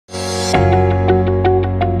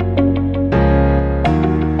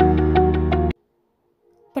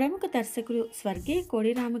దర్శకుడు స్వర్గీయ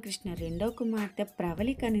కోడి రామకృష్ణ రెండో కుమార్తె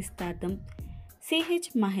ప్రవళిక నిశ్చితార్థం సిహెచ్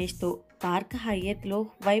మహేష్తో పార్క్ హయత్లో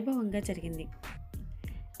వైభవంగా జరిగింది.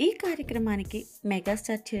 ఈ కార్యక్రమానికి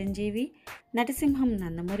megastar Chiranjeevi, నటసింహం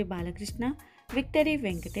Nandamuri Balakrishna, victory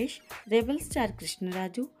Venkatesh, rebel star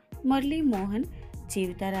Krishnaraju, Murali Mohan,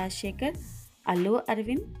 జీవిత రాజశేఖర్, అల్లు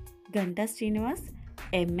అరవింద్, గంటా శ్రీనివాస్,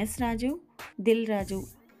 ఎంఎస్ రాజు, దిల్ రాజు,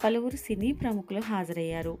 పలువురు సినీ ప్రముఖులు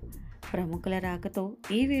హాజరయ్యారు. ప్రముఖుల రాకతో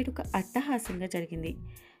ఈ వేడుక అట్టహాసంగా జరిగింది.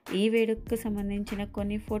 ఈ వేడుకకు సంబంధించిన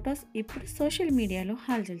కొన్ని ఫొటోస్ ఇప్పుడు సోషల్ మీడియాలో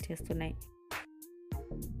హల్చల్ చేస్తున్నాయి.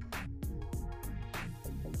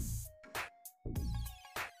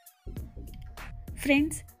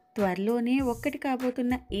 ఫ్రెండ్స్, త్వరలోనే ఒక్కటి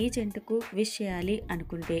కాబోతున్న ఈ జంటకు విష్ చేయాలి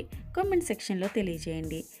అనుకుంటే కామెంట్ సెక్షన్లో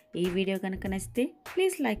తెలియజేయండి. ఈ వీడియో కనుక నచ్చితే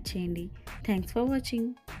ప్లీజ్ లైక్ చేయండి. Thanks for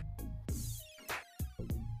watching.